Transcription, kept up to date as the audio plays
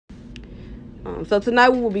So tonight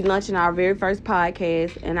we will be launching our very first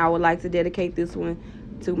podcast, and I would like to dedicate this one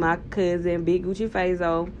to my cousin, Big Gucci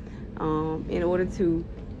Fazo, in order to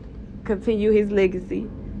continue his legacy.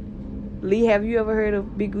 Lee, have you ever heard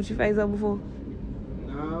of Big Gucci Fazo before?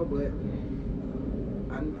 No, but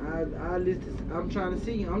I listen. I'm trying to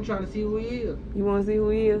see who he is. You want to see who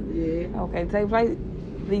he is? Yeah. Okay, play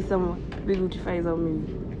some Big Gucci Fazo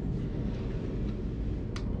music.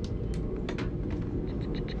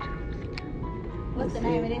 What's the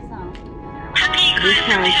name of this song? This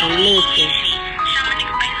comes from Listen.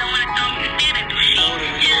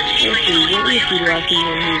 Let's see, what is do I see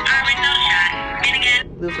on here?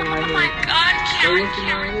 This one right here. So what's the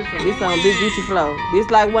name of this song? This song, Big Gucci Flow. This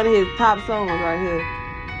like one of his top songs right here.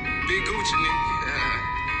 Big Gucci, nigga.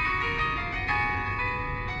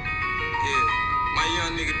 Yeah. My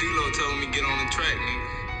young nigga D-Lo told me get on the track, nigga.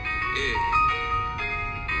 Yeah.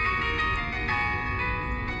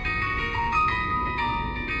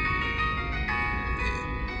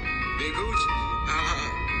 Big Gucci.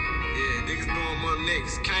 Yeah, niggas know I'm up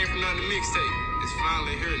next. Came from nothing mixtape. It's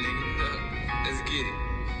finally here, nigga. Let's get it.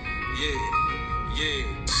 Yeah.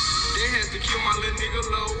 They had to kill my little nigga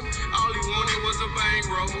low. All he wanted was a bang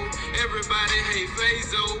roll. Everybody hate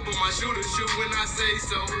Fazo, but my shooters shoot when I say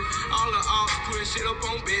so. All the ops put shit up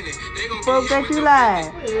on Bennett. They gon' Folks, get that hit you with live.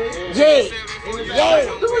 Yeah.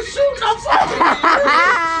 You was shooting up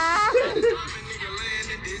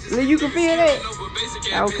Lee, you can feel that?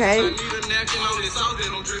 Okay.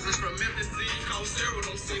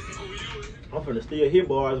 I'm finna steal his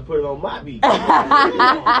bars and put it on my beat.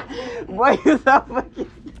 Boy, you so fucking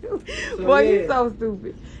stupid. Boy, you so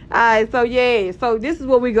stupid. Alright, so this is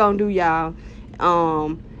what we're gonna do, y'all.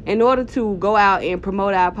 In order to go out and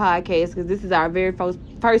promote our podcast, because this is our very first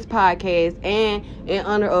podcast, and in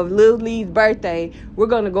honor of Lil Lee's birthday, we're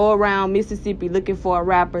gonna go around Mississippi looking for a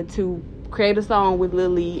rapper to create a song with Lil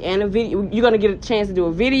Lee and a video. You're gonna get a chance to do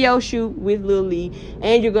a video shoot with Lil Lee,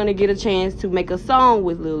 and you're gonna get a chance to make a song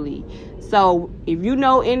with Lil Lee. So if you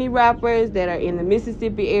know any rappers that are in the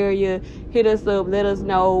Mississippi area, hit us up. Let us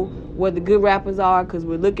know where the good rappers are, because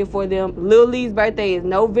we're looking for them. Lil Lee's birthday is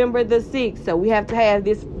November the 6th, so we have to have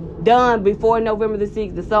this done before November the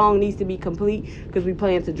 6th. The song needs to be complete because we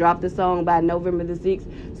plan to drop the song by November the 6th.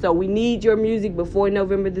 So we need your music before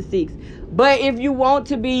November the 6th. But if you want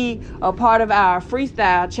to be a part of our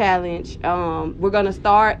freestyle challenge, we're going to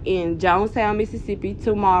start in Jonestown, Mississippi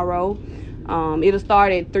tomorrow. It'll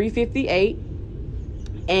start at 3:58,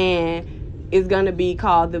 and it's going to be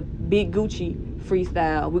called the Big Gucci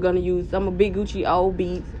Freestyle. We're going to use some of Big Gucci old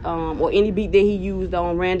beats, or any beat that he used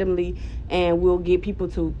on randomly, and we'll get people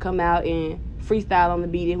to come out and freestyle on the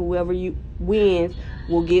beat, and whoever wins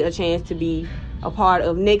will get a chance to be a part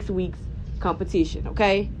of next week's competition,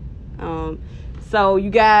 okay? So you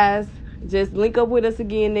guys just link up with us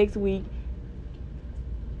again next week.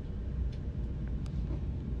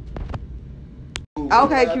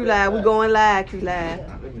 Okay, Q Live, we going live, Q Live.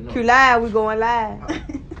 Q Live, we going live.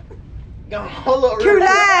 Hold up, Q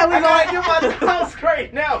Live, we I going. gotta get my tongue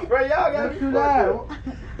straight now, bro. Y'all gotta Q Live.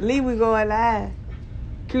 Lee, we going live.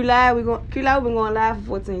 Q Live, we been going live for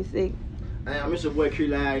 14 seconds. Hey, I'm your boy Q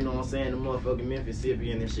Live, you know what I'm saying? The motherfucking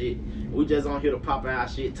Mississippi and shit. We just on here to pop our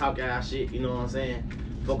shit, talk our shit, you know what I'm saying?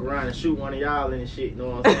 Fuck around and shoot one of y'all and shit, you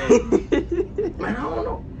know what I'm saying? Man, I don't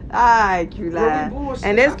know. Alright, Q Live.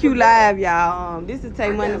 And that's Q Live, y'all. This is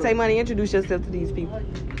Tay Money. Tay Money, introduce yourself to these people.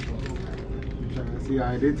 See,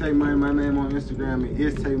 alright, they Tay Money. My name on Instagram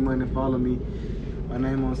is Tay Money. Follow me. My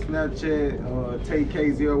name on Snapchat,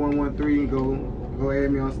 TayK0113. Go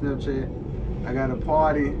add me on Snapchat. I got a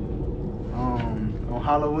party on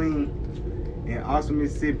Halloween in Austin,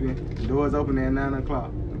 Mississippi. The doors open at 9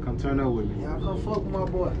 o'clock. Come turn up with me. Y'all come fuck with my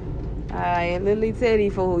boy. Alright, and Lily tell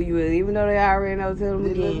these for who you is. Even though they already know, tell them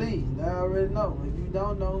Lil again. Lee, they already know. If you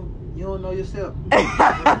don't know, you don't know yourself.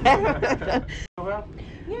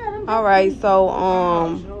 Alright, so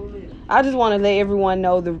I just want to let everyone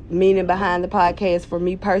know the meaning behind the podcast. For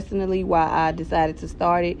me personally, why I decided to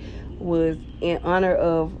start it was in honor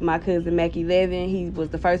of my cousin Mac 11. He was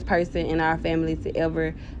the first person in our family to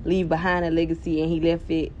ever leave behind a legacy, and he left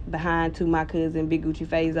it behind to my cousin Big Gucci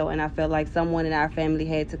Fazo, and I felt like someone in our family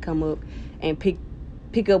had to come up and pick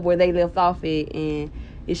up where they left off at, and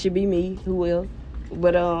it should be me. Who else?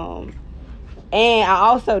 But and I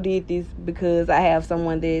also did this because I have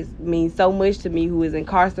someone that means so much to me who is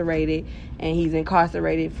incarcerated, and he's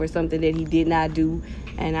incarcerated for something that he did not do,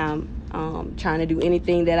 and I'm trying to do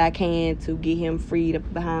anything that I can to get him freed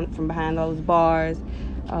from behind those bars.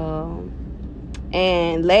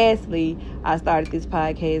 And lastly, I started this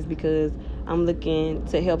podcast because I'm looking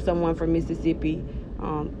to help someone from Mississippi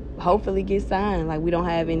hopefully get signed. Like, we don't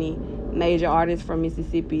have any major artists from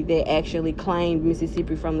Mississippi that actually claimed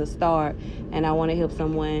Mississippi from the start, and I want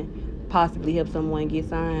to possibly help someone get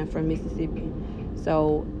signed from Mississippi.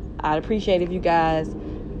 So I'd appreciate if you guys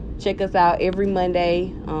check us out every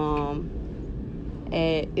Monday.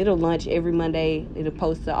 It'll launch every Monday. It'll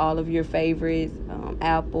post to all of your favorites,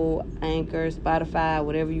 Apple, Anchor, Spotify,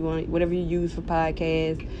 whatever you use for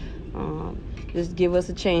podcasts. Just give us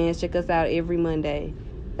a chance. Check us out every Monday.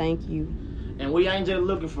 Thank you. And we ain't just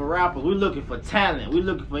looking for rappers. We looking for talent. We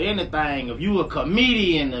looking for anything. If you a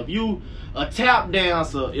comedian, if you a tap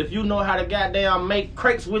dancer, if you know how to goddamn make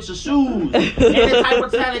crepes with your shoes, any type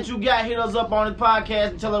of talent you got, hit us up on this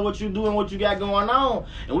podcast and tell us what you do and what you got going on.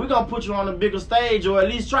 And we're going to put you on a bigger stage, or at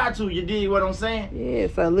least try to. You dig what I'm saying? Yeah,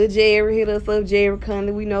 so Lil Jerry, hit us up. Jerry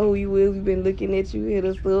Conley, we know who you is. We've been looking at you. Hit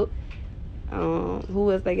us up.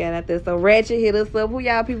 Who else they got out there? So Ratchet, hit us up. Who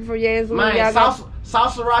y'all people from Yazoo? Man,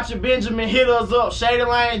 Salsa Ratchet Benjamin, hit us up. Shady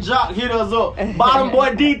Lane Jock, hit us up. Bottom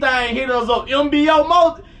Boy D-Thing, hit us up. MBO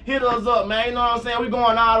Most, hit us up, man. You know what I'm saying? We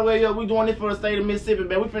going all the way up. We doing this for the state of Mississippi,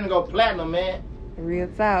 man. We finna go platinum, man. Real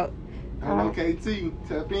talk. Hello, KT.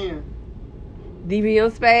 Tap in.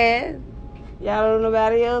 DBO Spaz. Y'all don't know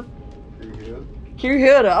nobody else? Yeah. Q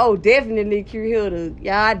Hilda. Oh, definitely Q Hilda.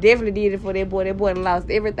 Y'all, I definitely did it for that boy. That boy done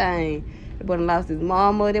lost everything. That boy done lost his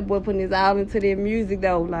mama. That boy putting his all into their music,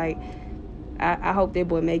 though. Like, I hope that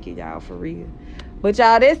boy make it, y'all, for real. But,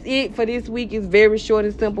 y'all, that's it for this week. It's very short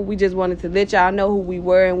and simple. We just wanted to let y'all know who we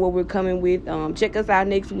were and what we're coming with. Check us out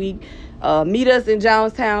next week. Meet us in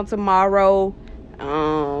Jonestown tomorrow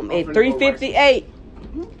at 3:58.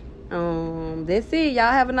 That's it.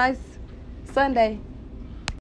 Y'all have a nice Sunday.